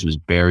on his, was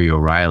Barry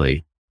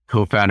O'Reilly,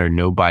 co-founder of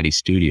Nobody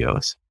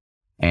Studios.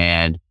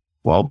 And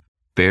well,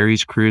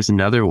 Barry's career is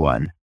another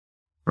one,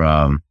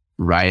 from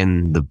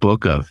writing the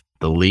book of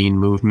the lean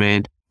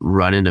movement,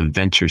 running a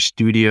venture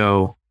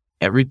studio,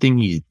 everything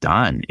he's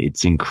done.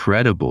 It's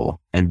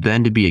incredible. And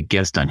then to be a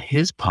guest on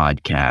his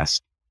podcast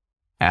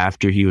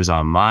after he was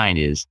on mine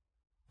it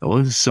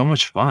was so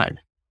much fun.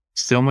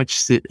 So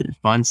much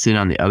fun sitting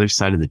on the other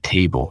side of the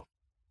table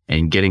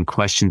and getting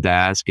questions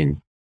asked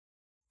and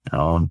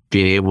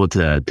being able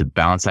to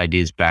bounce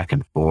ideas back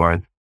and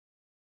forth.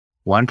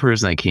 One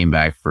person that came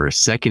back for a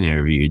second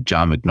interview,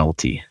 John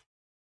McNulty,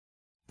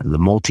 the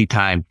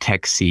multi-time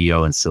tech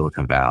CEO in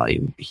Silicon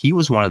Valley. He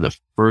was one of the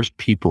first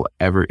people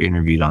ever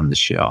interviewed on the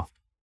show.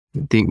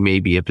 I think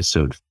maybe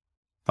episode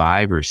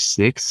 5 or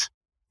 6.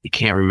 I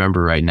can't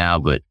remember right now,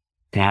 but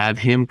to have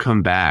him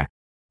come back,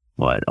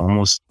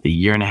 almost a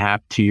year and a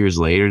half, 2 years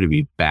later, to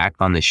be back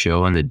on the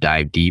show and to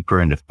dive deeper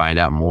and to find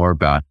out more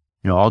about,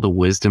 all the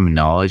wisdom and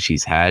knowledge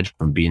he's had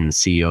from being the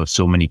CEO of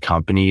so many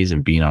companies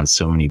and being on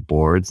so many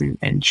boards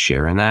and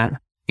sharing that.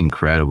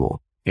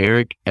 Incredible.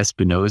 Eric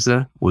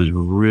Espinoza was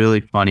really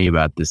funny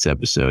about this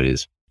episode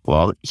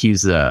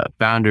he's the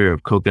founder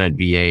of Coconut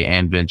VA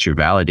and Venture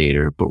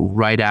Validator, but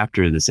right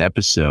after this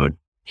episode,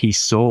 he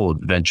sold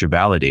Venture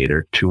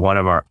Validator to one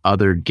of our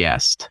other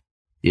guests.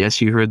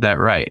 Yes, you heard that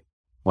right.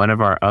 One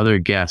of our other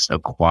guests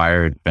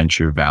acquired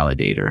Venture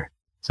Validator.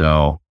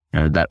 So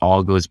that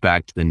all goes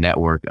back to the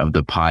network of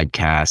the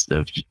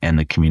podcast and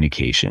the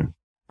communication.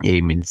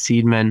 Eamon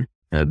Seidman,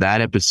 that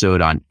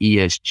episode on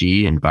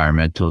ESG,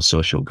 environmental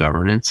social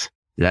governance,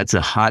 that's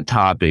a hot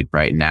topic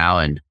right now,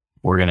 and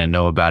we're going to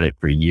know about it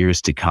for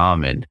years to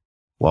come. And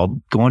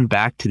going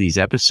back to these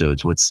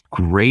episodes, what's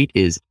great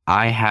is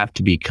I have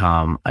to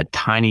become a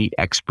tiny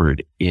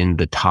expert in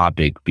the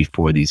topic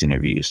before these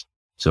interviews.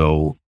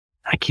 So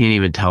I can't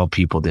even tell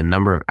people the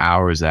number of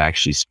hours I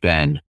actually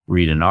spend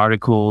reading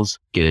articles,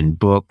 getting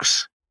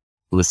books,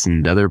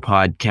 listening to other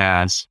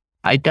podcasts.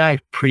 I dive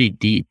pretty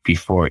deep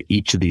before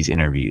each of these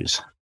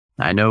interviews.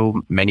 I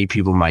know many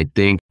people might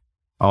think,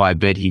 I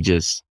bet he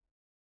just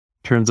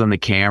turns on the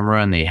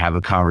camera and they have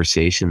a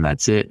conversation.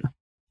 That's it.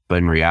 But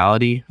in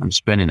reality, I'm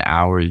spending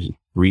hours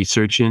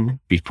researching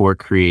before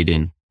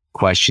creating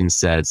question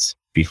sets,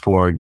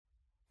 before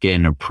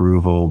getting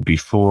approval,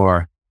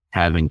 before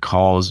having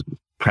calls,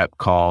 prep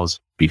calls,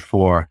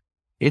 before.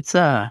 It's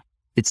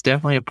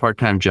definitely a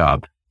part-time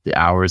job, the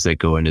hours that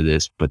go into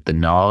this, but the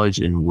knowledge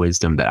and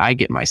wisdom that I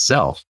get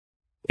myself,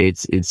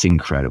 it's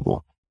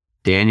incredible.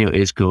 Daniel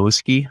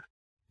Iskowski,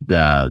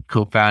 the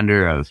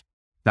co-founder of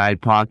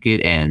Side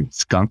Pocket and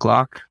Skunk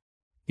Lock.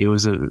 It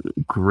was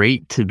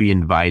great to be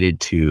invited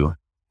to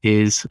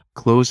his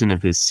closing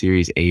of his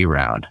Series A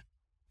round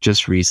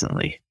just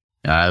recently.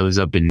 I was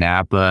up in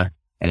Napa,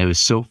 and it was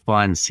so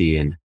fun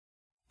seeing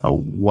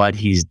what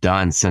he's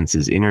done since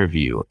his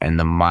interview and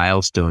the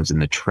milestones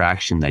and the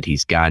traction that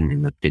he's gotten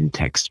in the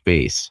fintech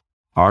space.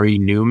 Ari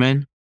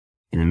Newman,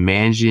 the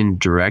managing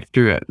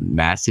director at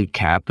Massive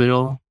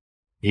Capital,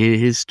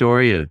 his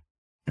story of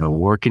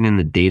working in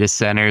the data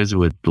centers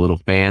with little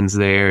fans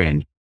there,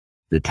 and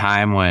the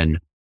time when,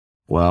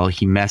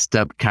 he messed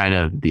up kind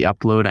of the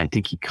upload. I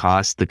think he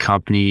cost the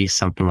company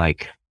something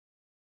like,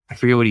 I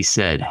forget what he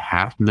said,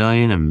 $500,000,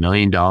 $1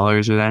 million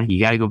or that. You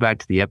got to go back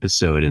to the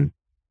episode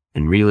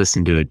and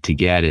re-listen to it to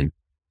get, and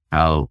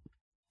how,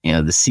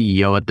 the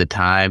CEO at the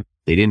time,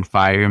 they didn't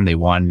fire him. They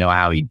wanted to know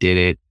how he did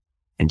it,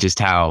 and just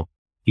how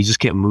he just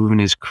kept moving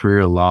his career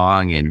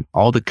along, and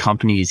all the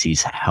companies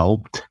he's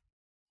helped.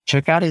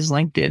 Check out his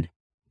LinkedIn.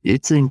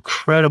 It's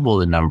incredible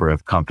the number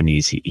of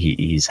companies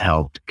he's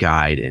helped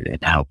guide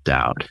and helped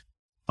out.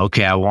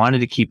 Okay, I wanted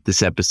to keep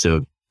this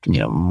episode,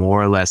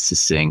 more or less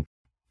succinct,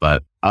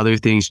 but other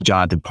things,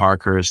 Jonathan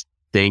Parkhurst,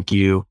 thank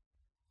you.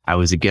 I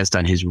was a guest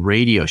on his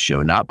radio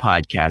show, not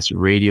podcast,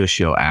 radio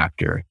show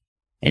after,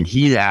 and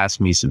he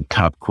asked me some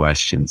tough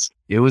questions.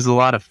 It was a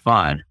lot of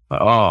fun,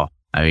 but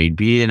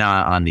being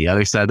on the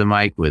other side of the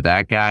mic with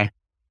that guy,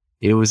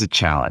 it was a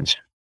challenge.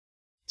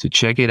 So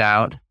check it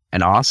out.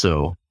 And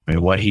also,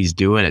 what he's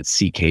doing at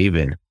Seek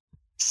Haven,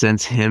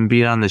 since him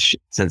being on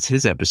since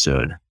his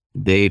episode,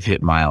 they've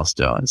hit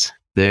milestones.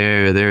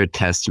 They're a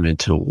testament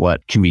to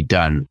what can be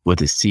done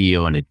with a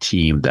CEO and a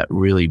team that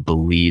really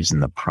believes in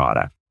the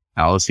product.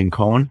 Allison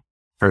Cohen,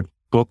 her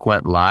book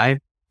went live,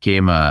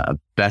 became a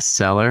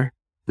bestseller.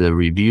 The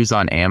reviews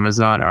on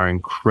Amazon are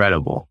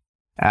incredible,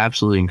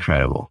 absolutely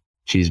incredible.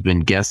 She's been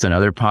guest on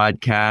other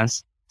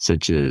podcasts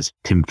such as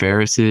Tim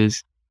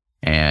Ferriss's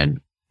and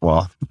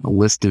a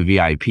list of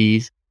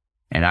VIPs.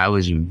 And I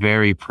was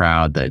very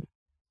proud that,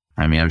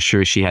 I'm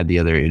sure she had the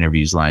other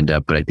interviews lined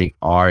up, but I think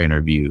our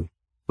interview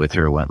with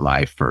her went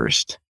live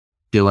first.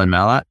 Dylan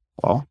Malott,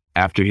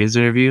 after his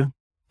interview,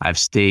 I've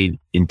stayed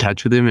in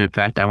touch with him. In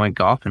fact, I went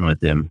golfing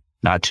with him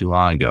not too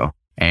long ago,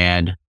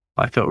 and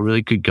I felt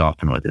really good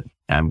golfing with him.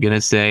 I'm going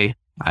to say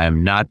I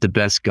am not the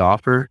best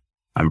golfer.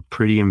 I'm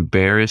pretty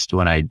embarrassed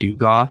when I do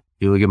golf.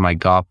 If you look at my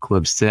golf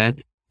club set,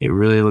 it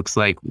really looks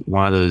like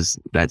one of those,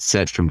 that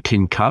set from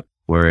Tin Cup,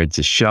 where it's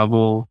a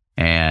shovel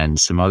and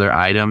some other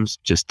items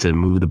just to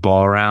move the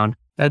ball around.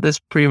 That's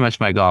pretty much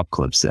my golf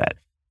club set.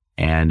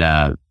 And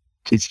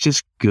it's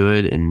just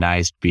good and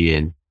nice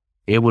being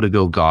able to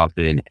go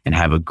golfing and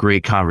have a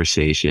great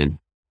conversation,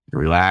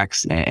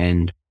 relax,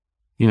 and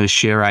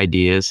share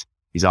ideas.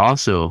 He's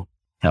also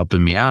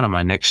helping me out on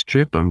my next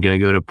trip. I'm going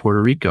to go to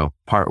Puerto Rico,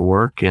 part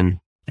work and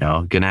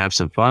going to have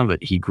some fun,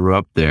 but he grew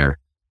up there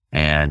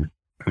and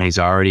he's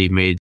already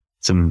made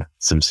some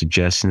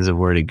suggestions of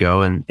where to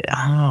go. And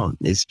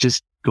it's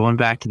just going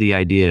back to the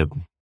idea of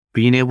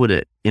being able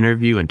to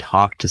interview and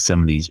talk to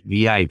some of these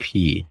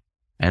VIP,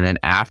 and then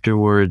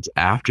afterwards,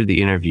 after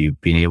the interview,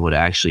 being able to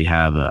actually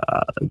have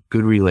a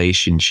good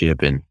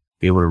relationship and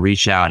be able to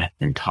reach out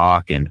and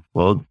talk. And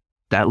well,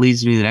 that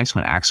leads me to the next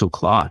one, Axel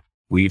Cloth.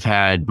 We've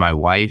had, my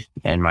wife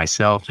and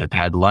myself have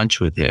had lunch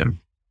with him.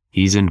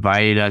 He's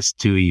invited us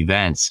to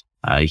events.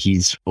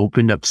 He's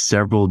opened up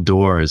several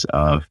doors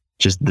of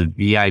just the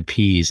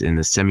VIPs in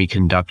the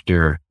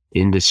semiconductor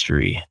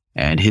industry,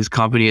 and his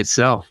company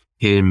itself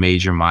hit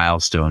major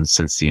milestones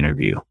since the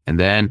interview. And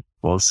then,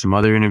 well, some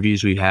other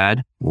interviews we've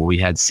had. Well, we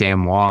had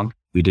Sam Wong.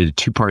 We did a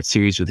 2-part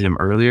series with him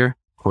earlier.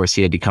 Of course,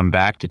 he had to come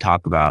back to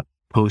talk about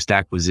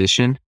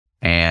post-acquisition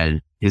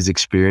and his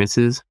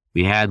experiences.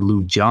 We had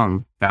Lou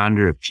Jung,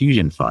 founder of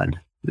Fusion Fund.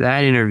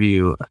 That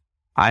interview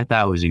I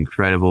thought was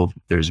incredible.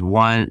 There's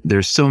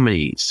so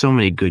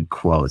many good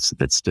quotes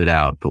that stood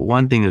out. But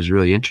one thing that was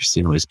really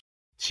interesting was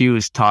she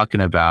was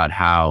talking about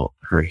how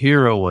her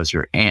hero was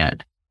her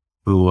aunt,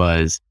 who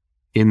was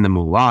in the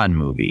Mulan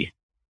movie.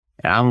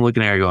 And I'm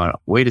looking at her going,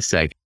 wait a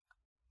sec,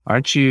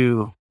 aren't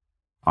you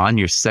on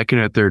your second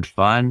or third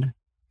fund?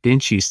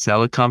 Didn't you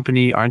sell a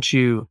company? Aren't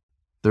you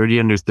 30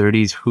 under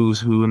 30s, who's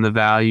who in the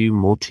value,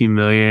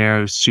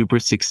 multimillionaire, super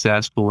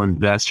successful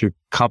investor,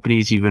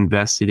 companies you've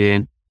invested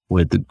in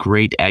with the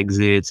great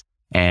exits?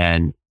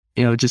 And,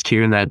 just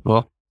hearing that,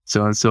 well,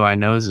 so-and-so I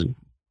know is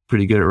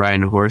pretty good at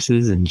riding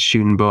horses and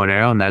shooting bow and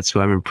arrow, and that's who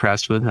I'm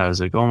impressed with. I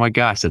was like, oh my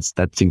gosh,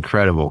 that's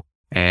incredible.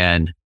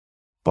 And,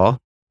 well,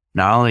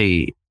 not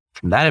only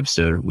from that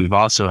episode, we've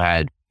also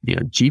had,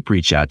 Jeep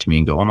reach out to me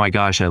and go, oh my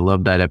gosh, I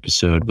love that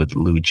episode with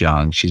Lou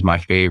Jung. She's my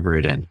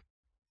favorite. And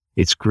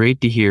it's great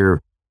to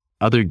hear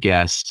other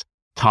guests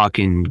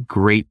talking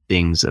great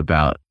things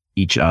about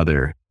each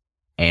other.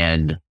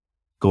 And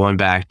going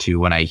back to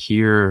when I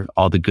hear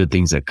all the good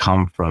things that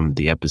come from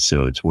the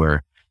episodes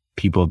where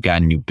people have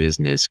gotten new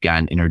business,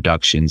 gotten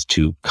introductions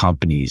to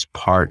companies,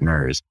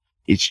 partners,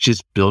 it's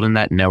just building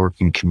that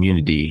networking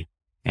community.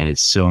 And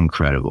it's so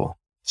incredible.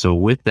 So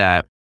with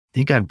that, I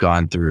think I've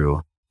gone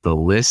through the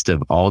list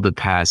of all the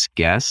past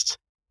guests.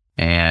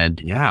 And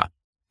yeah,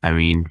 I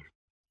mean,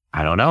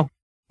 I don't know.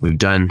 We've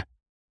done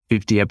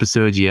 50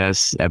 episodes.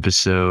 Yes.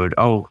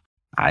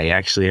 I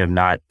actually have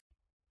not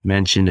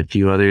mentioned a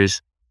few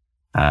others.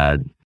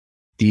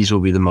 These will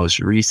be the most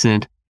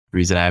recent. The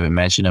reason I haven't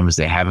mentioned them is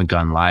they haven't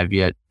gone live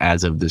yet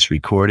as of this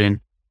recording.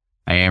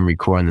 I am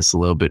recording this a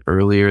little bit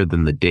earlier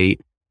than the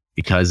date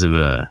because of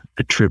a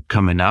trip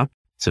coming up.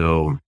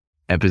 So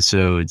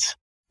episodes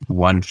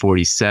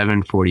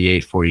 147,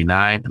 48,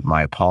 49.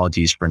 My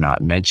apologies for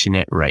not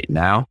mentioning it right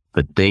now,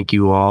 but thank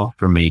you all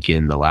for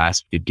making the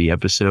last 50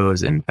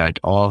 episodes. In fact,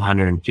 all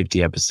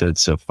 150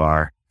 episodes so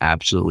far,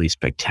 absolutely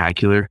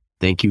spectacular.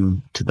 Thank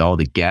you to all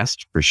the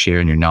guests for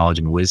sharing your knowledge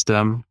and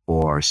wisdom,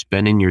 for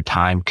spending your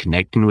time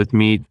connecting with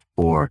me,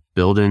 for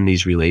building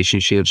these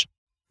relationships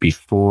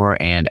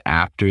before and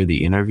after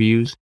the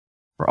interviews,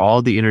 for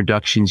all the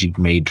introductions you've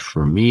made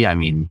for me. I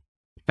mean,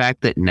 the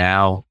fact that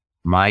now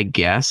my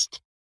guests,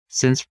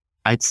 since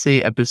I'd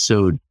say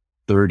episode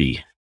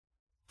 30,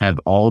 have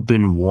all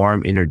been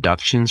warm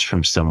introductions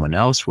from someone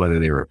else, whether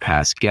they were a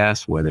past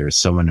guest, whether it's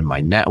someone in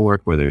my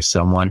network, whether it's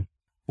someone,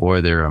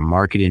 or they're a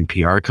marketing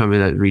PR company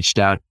that reached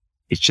out.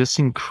 It's just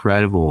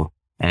incredible.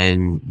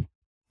 And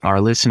our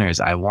listeners,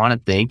 I want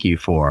to thank you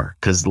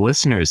because the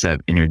listeners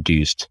have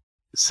introduced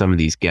some of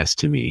these guests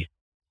to me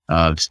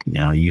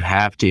you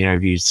have to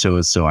interview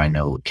so-and-so I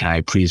know. Can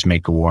I please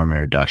make a warm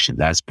introduction?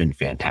 That's been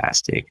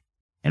fantastic.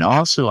 And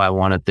also, I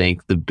want to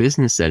thank the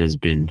business that has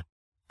been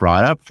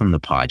brought up from the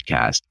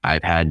podcast.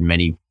 I've had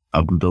many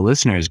of the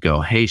listeners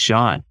go, hey,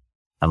 Shawn,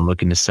 I'm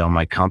looking to sell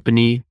my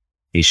company.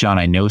 Hey, Shawn,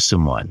 I know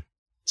someone.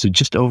 So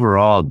just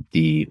overall,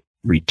 the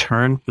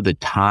return for the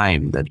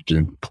time that's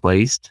been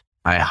placed,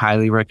 I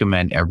highly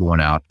recommend everyone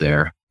out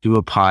there do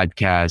a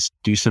podcast,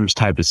 do some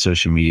type of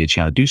social media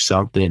channel, do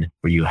something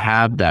where you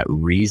have that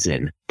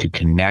reason to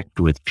connect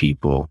with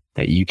people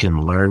that you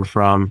can learn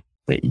from,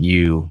 that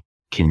you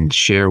can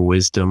share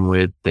wisdom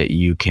with, that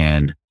you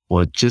can,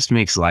 well, it just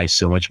makes life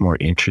so much more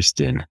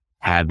interesting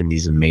having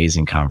these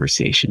amazing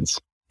conversations.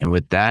 And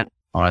with that,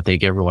 I want to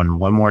thank everyone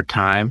one more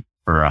time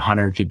for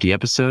 150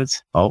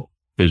 episodes. Oh,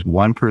 there's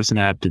one person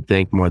I have to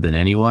thank more than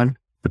anyone.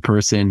 The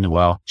person,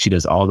 well, she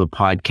does all the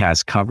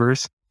podcast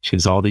covers. She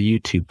does all the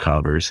YouTube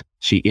covers.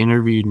 She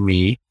interviewed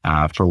me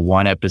for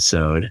one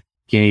episode.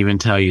 Can't even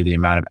tell you the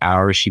amount of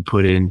hours she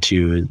put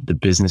into the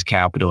Business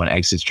Capital and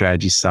Exit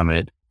Strategy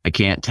Summit. I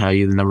can't tell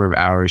you the number of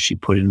hours she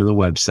put into the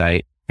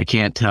website. I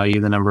can't tell you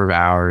the number of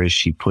hours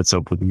she puts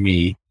up with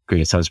me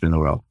greatest husband in the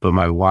world, but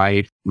my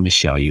wife,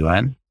 Michelle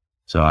Yuen.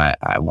 So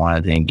I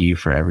want to thank you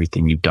for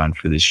everything you've done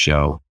for this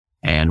show.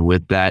 And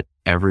with that,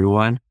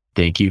 everyone,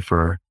 thank you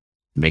for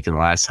making the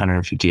last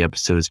 150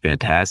 episodes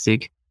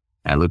fantastic.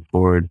 I look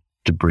forward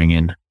to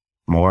bringing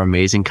more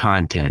amazing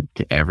content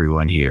to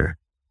everyone here.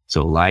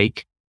 So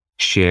like,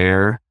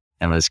 share,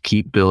 and let's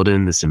keep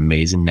building this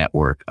amazing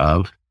network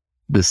of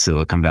the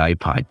Silicon Valley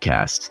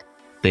Podcast.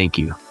 Thank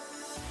you.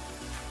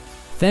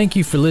 Thank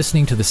you for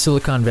listening to the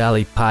Silicon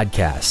Valley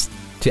Podcast.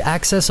 To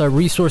access our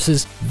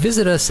resources,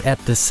 visit us at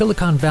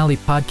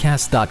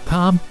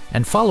thesiliconvalleypodcast.com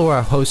and follow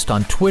our host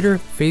on Twitter,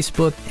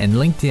 Facebook, and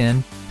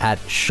LinkedIn at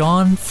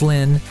Shawn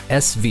Flynn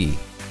SV.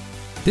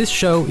 This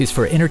show is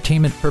for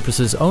entertainment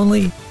purposes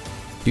only.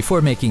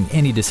 Before making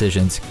any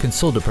decisions,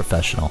 consult a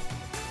professional.